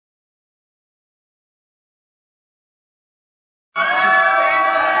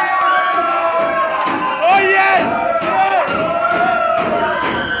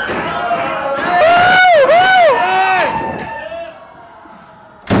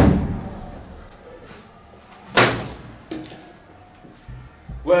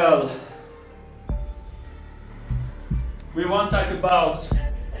Well, we want to talk about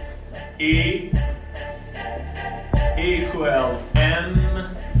E equal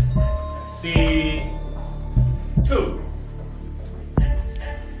MC2.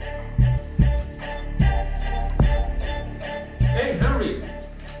 Hey, Henry.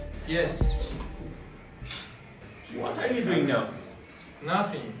 Yes. What are you doing now?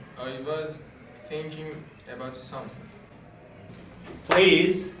 Nothing. I was thinking about something.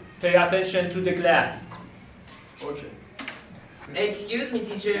 Please pay attention to the class. Okay. Excuse me,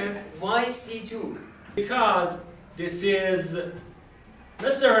 teacher. Why C2? Because this is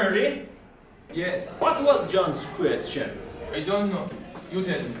Mr. Henry. Yes. What was John's question? I don't know. You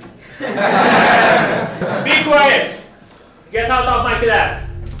tell me. Be quiet! Get out of my class!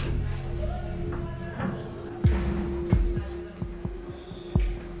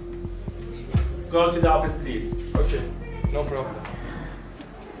 Go to the office, please. Okay. No problem.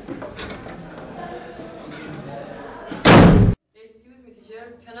 Excuse me,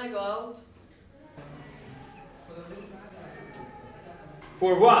 teacher. Can I go out?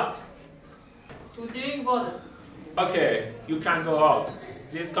 For what? To drink water. Okay, you can go out.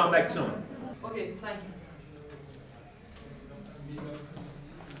 Please come back soon. Okay, thank you.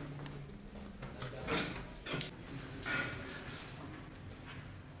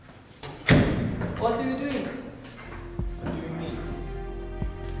 What are you doing? What do you mean?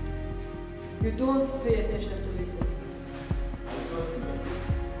 You don't pay attention to listen. I don't know.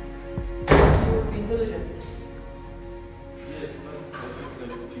 You're intelligent. Yes, I'm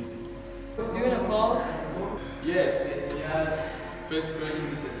like physics. Do you know Carl? Yes, he has first grade in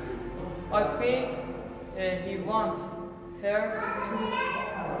this school. I think he wants her to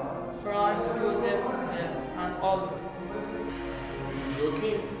Frank, Joseph, and Albert. You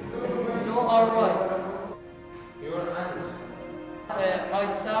joking? No, alright. You are honest. I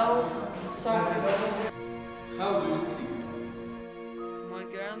saw something. How do you see? My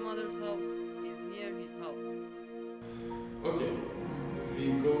grandmother's house is near his house. Okay. We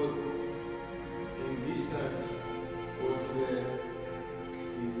go in this night or to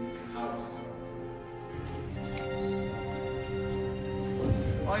his house.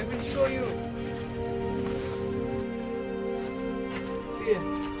 I will show you. Here.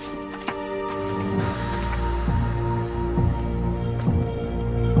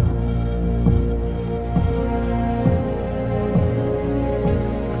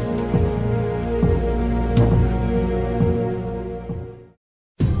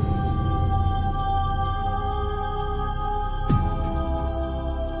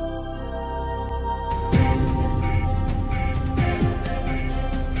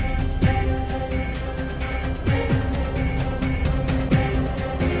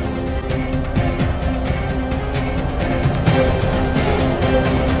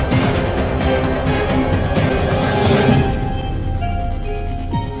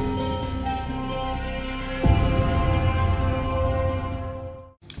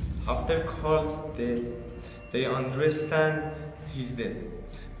 After Carl's death, they understand he's dead.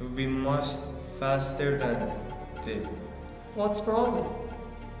 We must faster than they. What's the problem?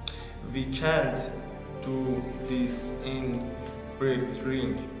 We can't do this in break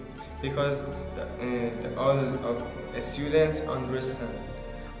ring because all of students understand.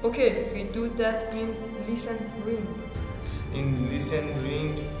 Okay, we do that in listen ring. In listen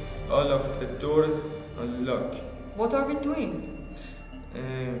ring, all of the doors unlock. What are we doing?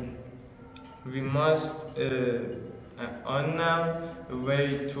 We must unknown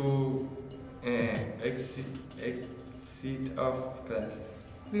way to exit of class.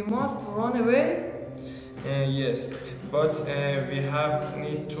 We must run away? Yes, but we have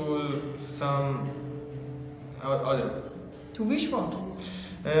need to some other. To which one?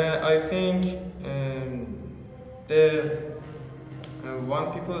 I think there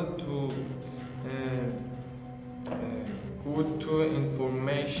want people to go to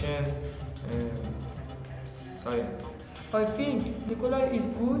information science. I think Nikolai is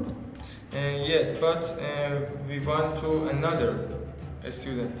good. Yes, but we want to another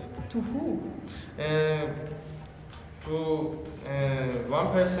student. To who? To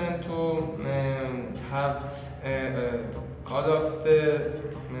one person to have all of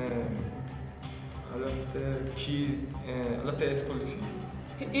the keys, all of the school keys.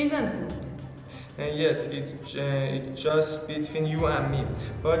 He isn't good. Yes, it's just between you and me,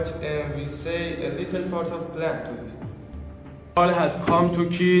 but we say a little part of plan to this. Paul had come to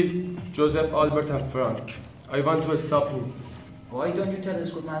kill Joseph, Albert, and Frank. I want to stop him. Why don't you tell the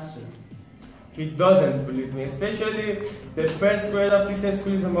schoolmaster? He doesn't believe me, especially the first grade of this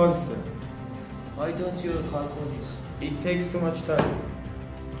school is a monster. Why don't you call police? It takes too much time.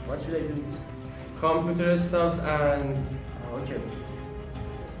 What should I do? Computer stuffs and Okay.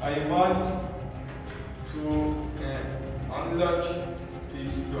 I want to unlock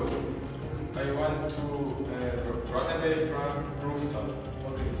this door. I want to run away from rooftop.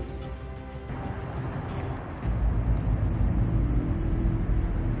 Okay.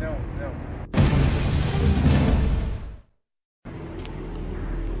 No.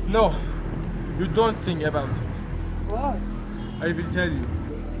 No, you don't think about it. What? I will tell you.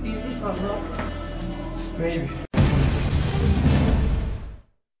 Is this unlocked? Maybe.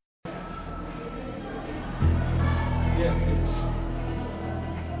 Yes.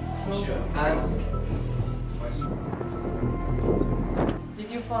 And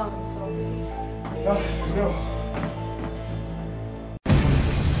Did you find something? no.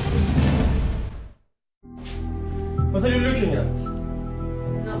 What are you looking at?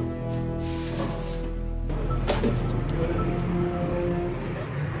 No.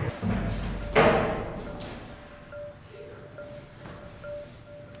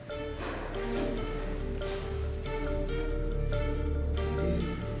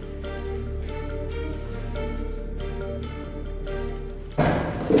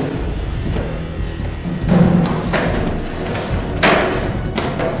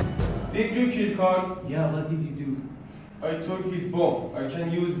 Did you kill Carl? Yeah, what did you do? I took his bomb. I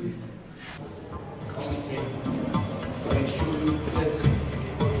can use this. Come with me. Make sure you get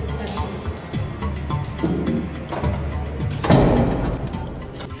it.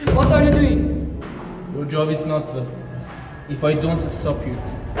 What are you doing? Your job is not done. If I don't stop you,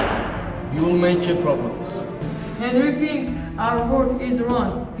 you will make a problem. Henry thinks our work is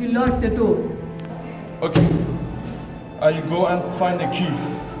wrong. He locked the door. Okay. I'll go and find the key.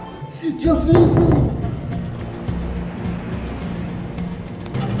 Just leave me.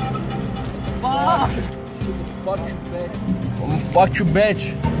 Fuck you,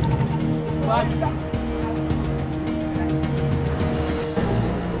 bitch.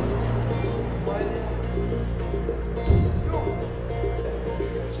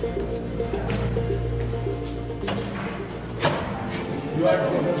 You are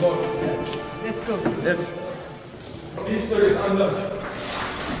on the door. Let's go. Yes. This door is unlocked.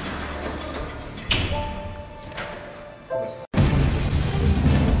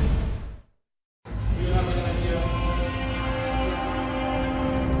 Do you have an idea?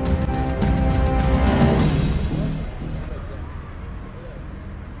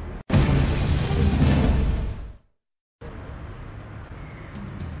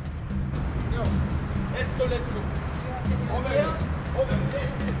 No. Let's go. Over here. Over.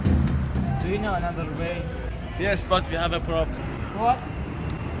 Yes. Do you know another way? Yes, but we have a problem. What?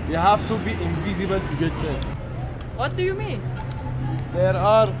 We have to be invisible to get there. What do you mean? There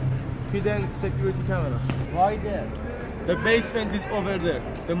are hidden security cameras. Why there? The basement is over there,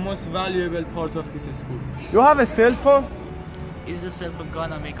 the most valuable part of this school. You have a cell phone? Is the cell phone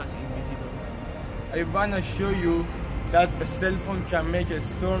gonna make us invisible? I wanna show you that a cell phone can make a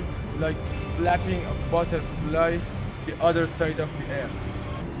storm like flapping a butterfly the other side of the air.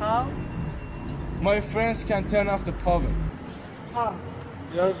 How? My friends can turn off the power. How?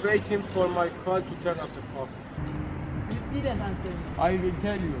 They are waiting for my call to turn off the power. You didn't answer me. I will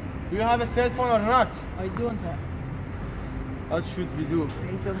tell you. Do you have a cell phone or not? I don't have. What should we do?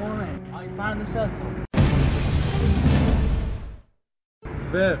 Wait a moment. I found a cell phone.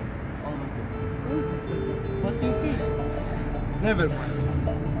 Where? Who's the cell phone? What do you feel? Never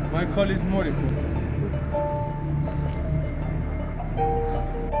mind. My call is more important.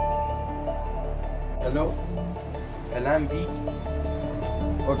 Hello? Plan B?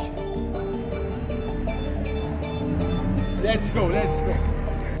 Okay. Let's go.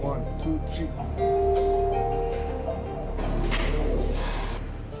 1, 2, 3.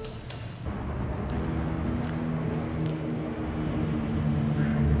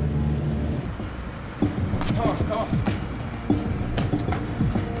 Come on.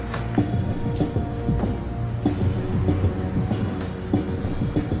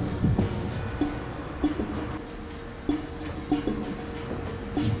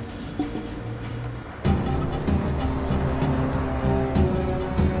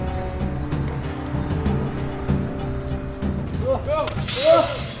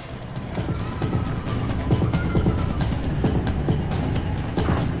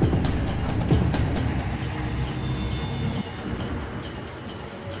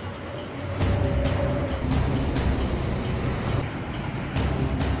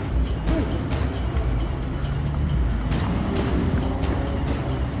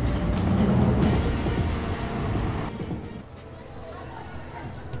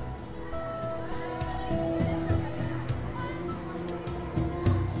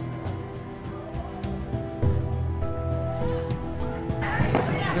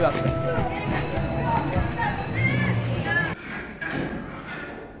 میبخشه.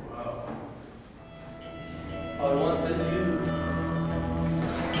 I wanted you.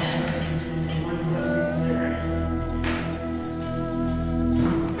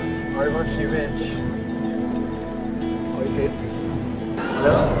 I want revenge. I hate you.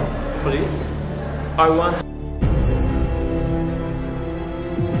 Hello? Police? I want.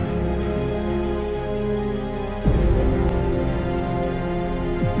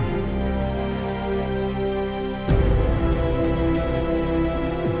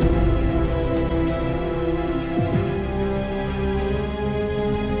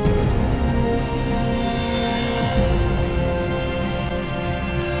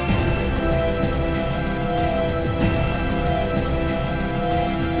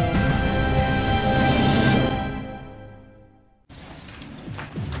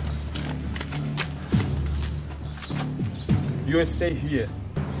 You stay here.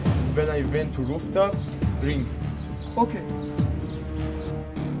 When I went to rooftop, ring. Okay.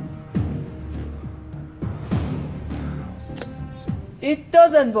 It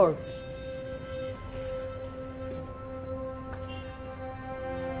doesn't work.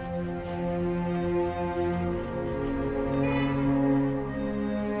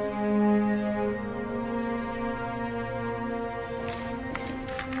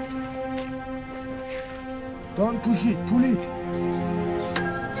 Don't push it, pull it.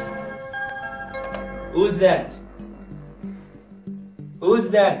 Who's that? Who's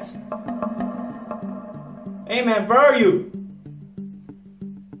that? Hey man, where are you?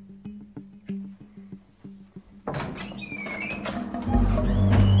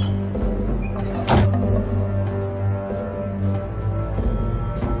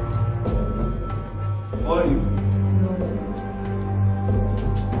 Where are you?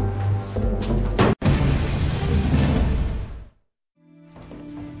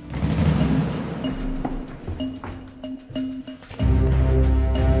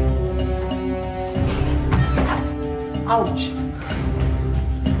 Ouch!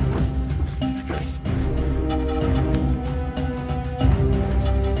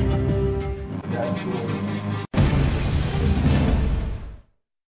 That's good.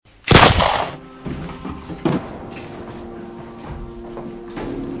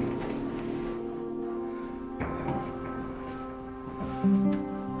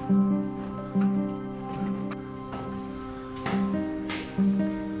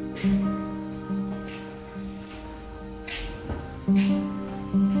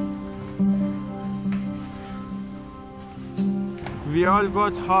 We all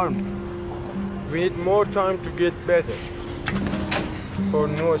got harmed. We need more time to get better. For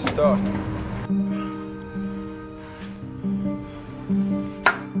no start.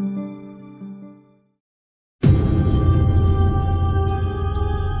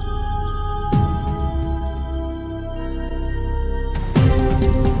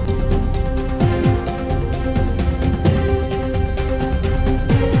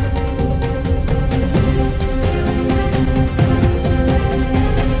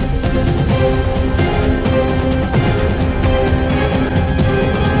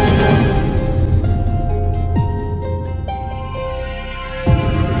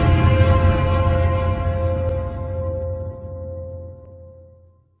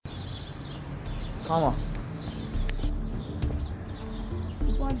 Come on.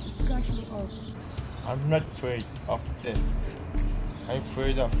 What discussion of? I'm not afraid of death. I'm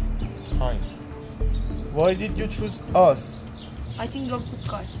afraid of time. Why did you choose us? I think you're good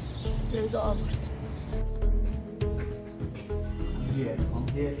guys. There's Albert. Here, come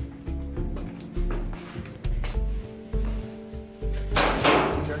here.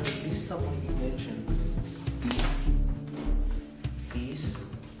 These are the list of inventions. This,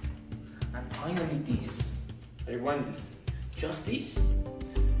 and finally this. I want this. Just this?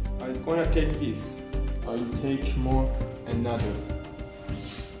 I'm gonna take this. I'll take more another.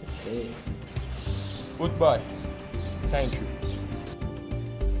 Okay. Goodbye. Thank you.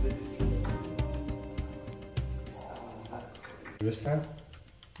 You understand?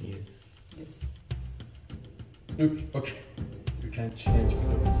 Yes. Yes. Look, okay. You can change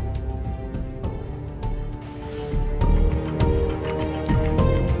clothes.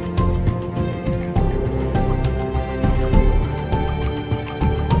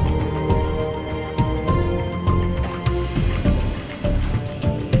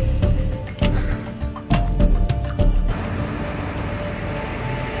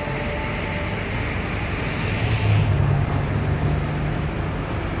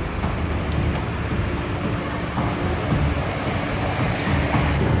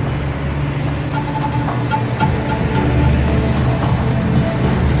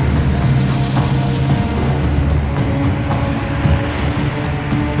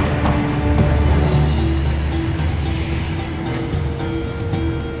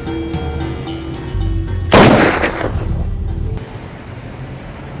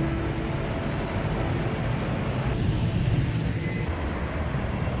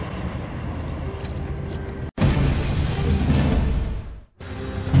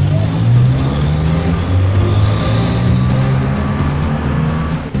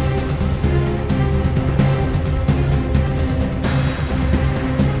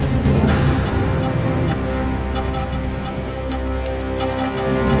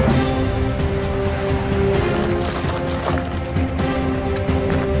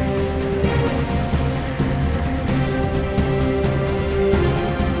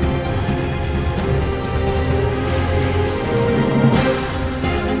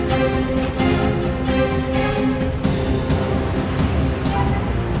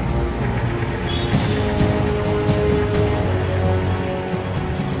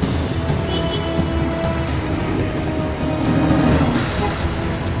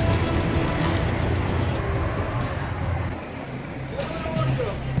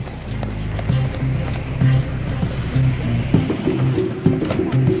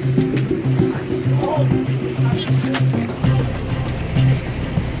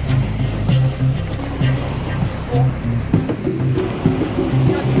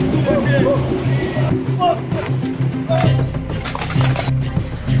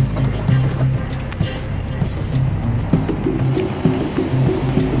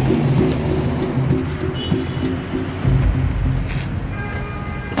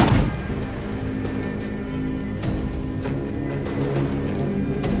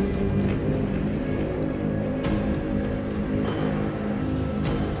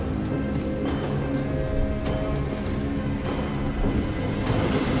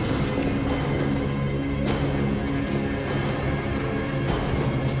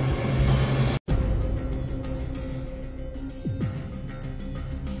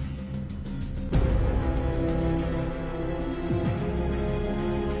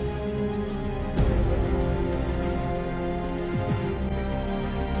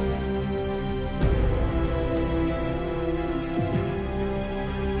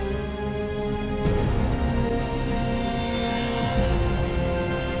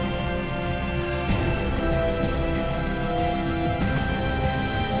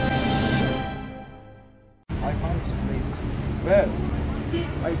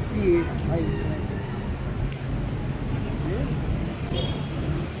 I see it.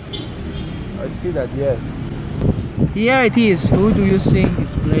 I see that, yes. Here it is. Who do you think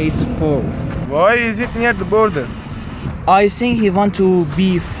is place for? Why is it near the border? I think he want to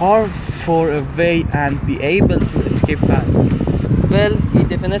be far away and be able to escape fast. Well, he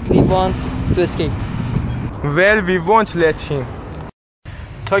definitely wants to escape. Well, we won't let him.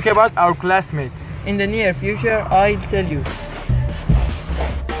 Talk about our classmates. In the near future, I'll tell you.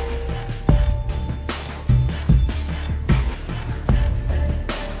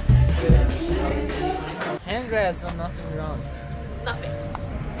 Henry has done nothing wrong. Nothing.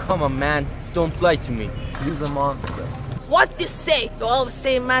 Come on, man. Don't lie to me. He's a monster. What do you say? You always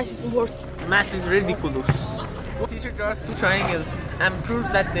say math is important. Math is ridiculous. Teacher draws two triangles and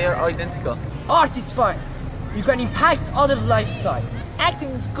proves that they are identical. Art is fine. You can impact others' lifestyle. Acting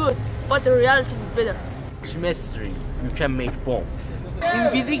is good, but the reality is better. Chemistry, you can make bomb. In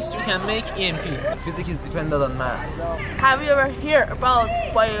physics, you can make EMP. Physics is dependent on math. Have you ever heard about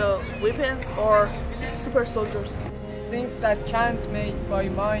bio weapons or super soldiers? Things that can't made by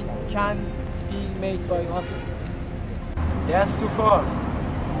mind can be made by muscles. That's too far.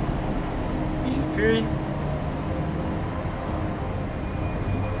 In theory,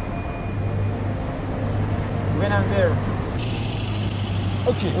 when I'm there.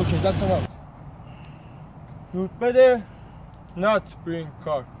 Okay, that's enough. You'd better not bring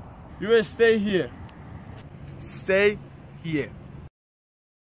car. You will stay here. Stay here.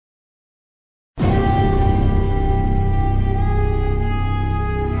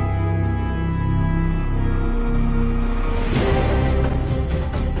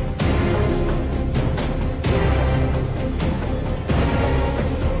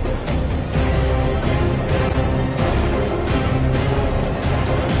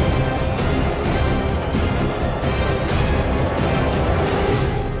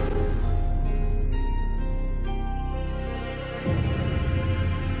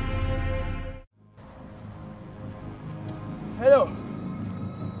 Hello.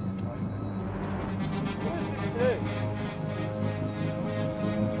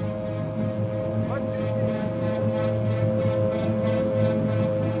 What do you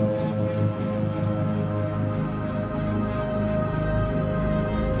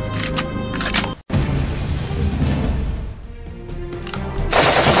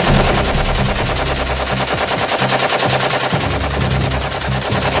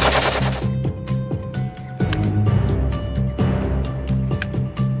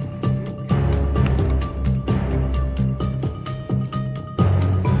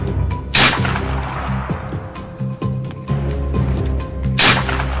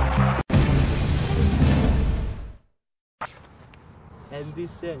And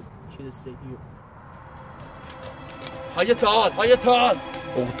this said, she'll say you. Hayatan! Hayatan!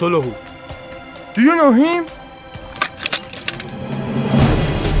 اقتله. Do you know him?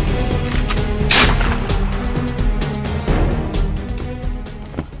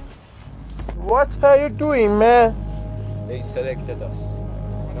 What are you doing, man? They selected us.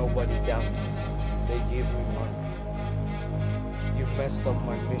 Nobody doubted us. They gave me money. You messed up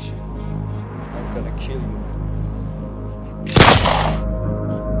my mission. I'm gonna kill you.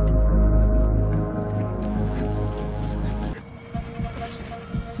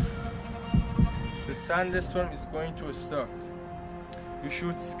 The sandstorm is going to start. You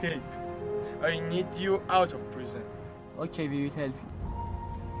should escape. I need you out of prison. Okay, we will help you.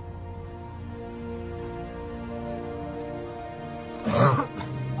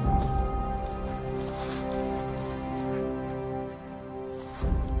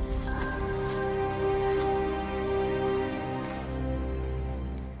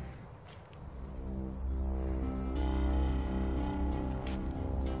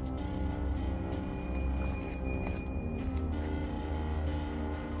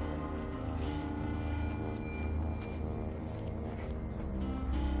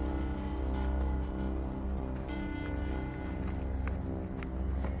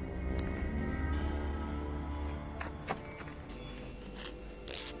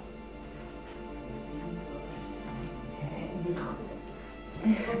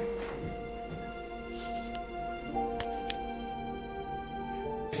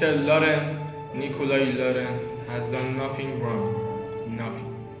 Mr. Lauren, Nikolai Lauren, has done nothing wrong.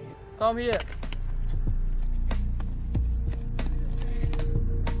 Nothing. Come here.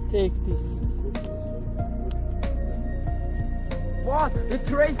 Take this. What? They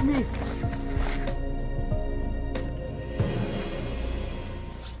betrayed me.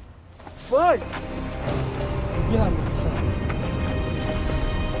 Why? Yeah,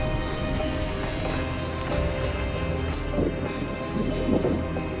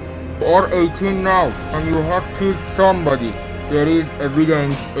 You are 18 now and you have killed somebody. There is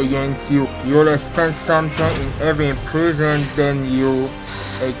evidence against you. You'll spend some time in every prison, then you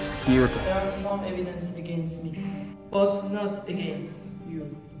execute. There is some evidence against me, but not against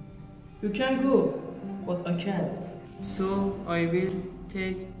you. You can go, but I can't. So I will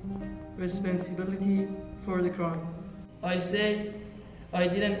take responsibility for the crime. I say I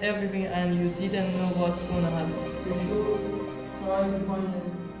didn't everything and you didn't know what's gonna happen. You should try to find a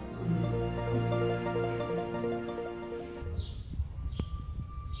solution.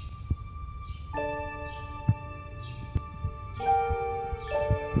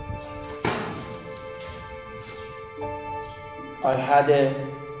 I had a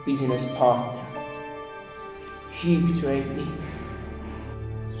business partner. He betrayed me.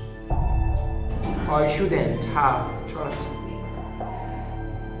 I shouldn't have trusted me.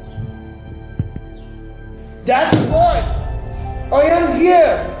 That's why I am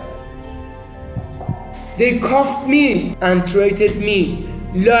here. They cuffed me and treated me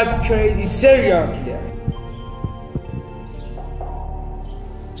like crazy serial killer.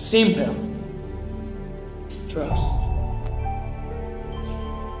 Simple. Trust.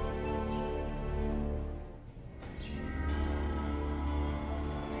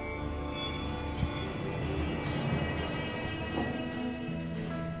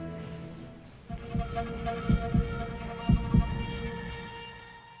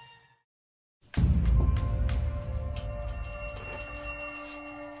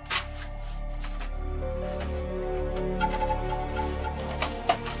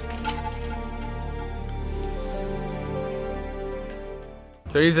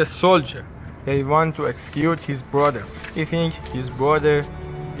 There is a soldier. They want to execute his brother. He thinks his brother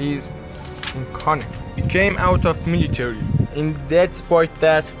is incarnate. He came out of military. In despite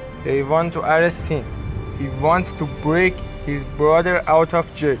that, they want to arrest him. He wants to break his brother out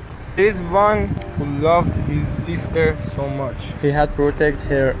of jail. There is one who loved his sister so much. He had protected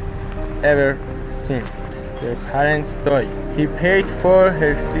her ever since their parents died. He paid for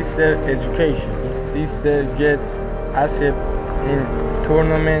her sister's education. His sister gets accepted in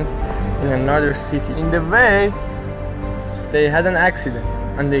tournament in another city. In the way, they had an accident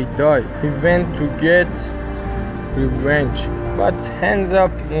and they died. He went to get revenge, but ends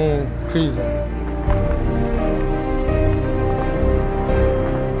up in prison.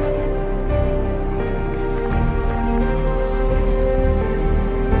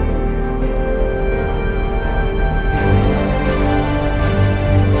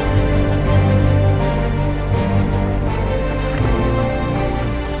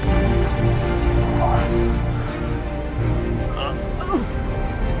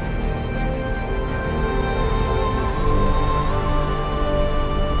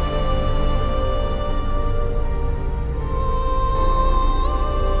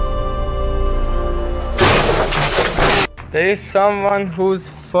 There is someone whose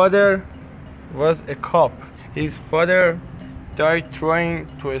father was a cop. His father died trying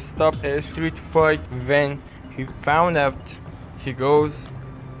to stop a street fight. When he found out, he goes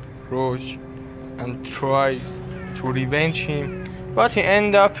Roach and tries to revenge him, but he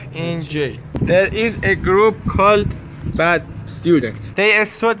ends up in jail. There is a group called Bad Students. They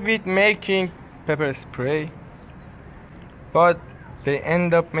start with making pepper spray, but they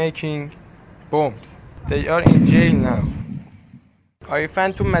end up making bombs. They are in jail now. I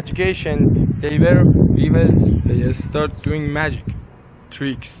found two magicians. They were rebels. They start doing magic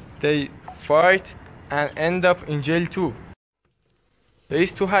tricks. They fight and end up in jail too.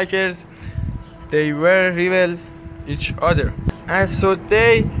 These two hackers, they were rebels each other, and so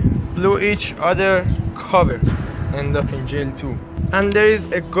they blew each other cover, end up in jail too. And there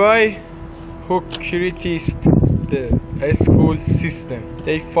is a guy who criticized the school system.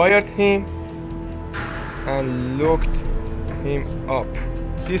 They fired him and looked him up.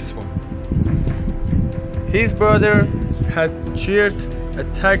 This one. His brother had cheered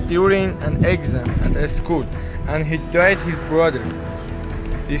attack during an exam at a school, and he died. His brother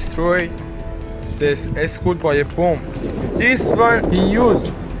destroyed this school by a bomb. This one he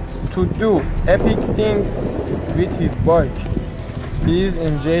used to do epic things with his bike. He is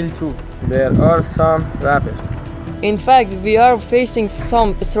in jail too. There are some rappers. In fact, we are facing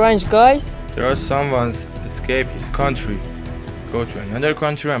some strange guys. There are someone's escape his country, go to another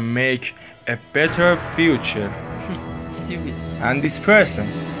country and make a better future. Stupid. And this person,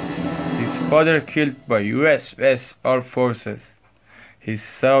 his father killed by US Air Forces. He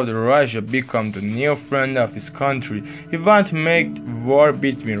saw Russia become the new friend of his country. He wants to make war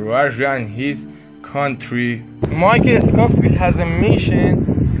between Russia and his country. Michael Scofield has a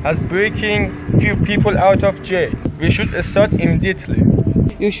mission as breaking few people out of jail. We should start immediately.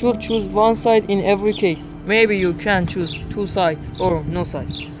 You should choose one side in every case. Maybe you can choose two sides or no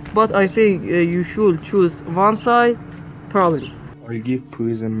side. But I think you should choose one side, probably. I'll give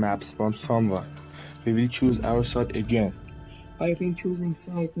prison maps from someone. We will choose our side again. I think choosing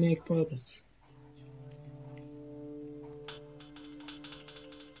side make problems.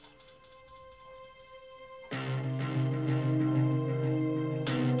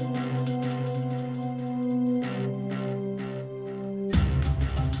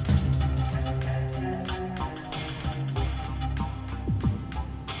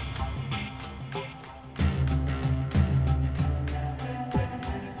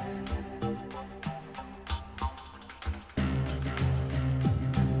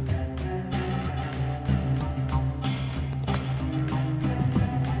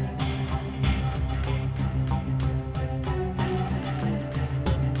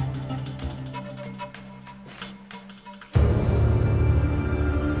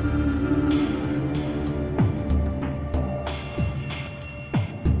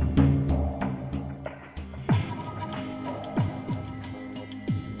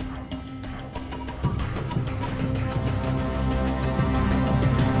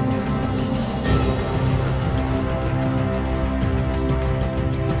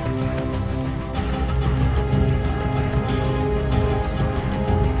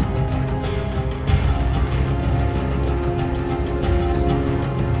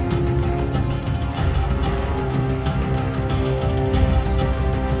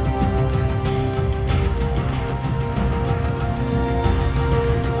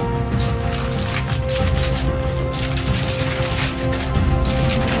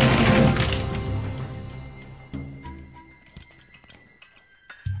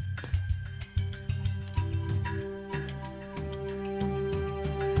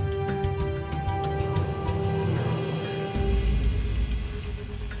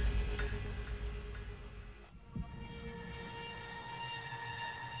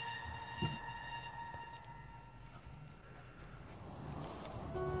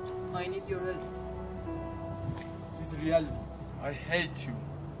 I need your help. This is reality. I hate you.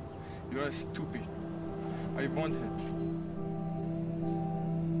 You are stupid. I want help.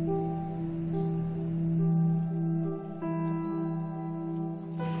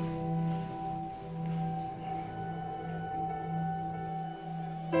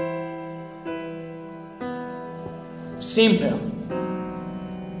 Simple.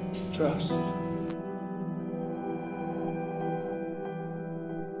 Trust.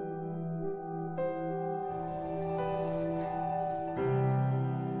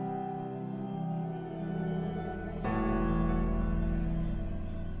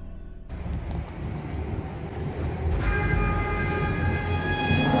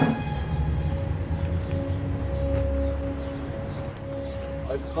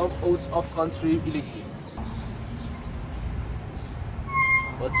 I've come out of country illegally.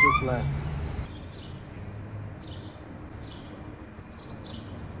 What's your plan?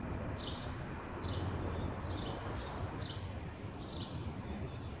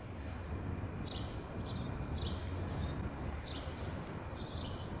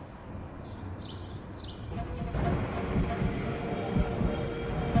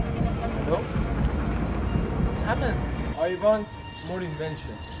 Hello? What happened? I want more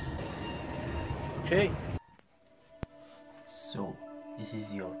invention. Okay. So, this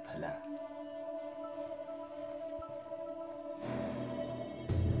is your plan.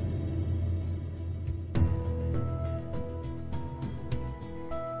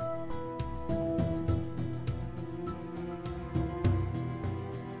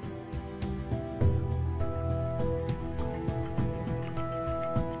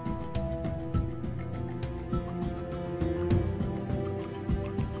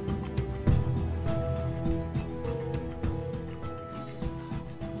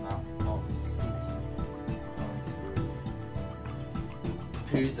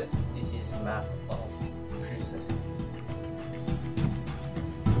 Prison. This is map of prison.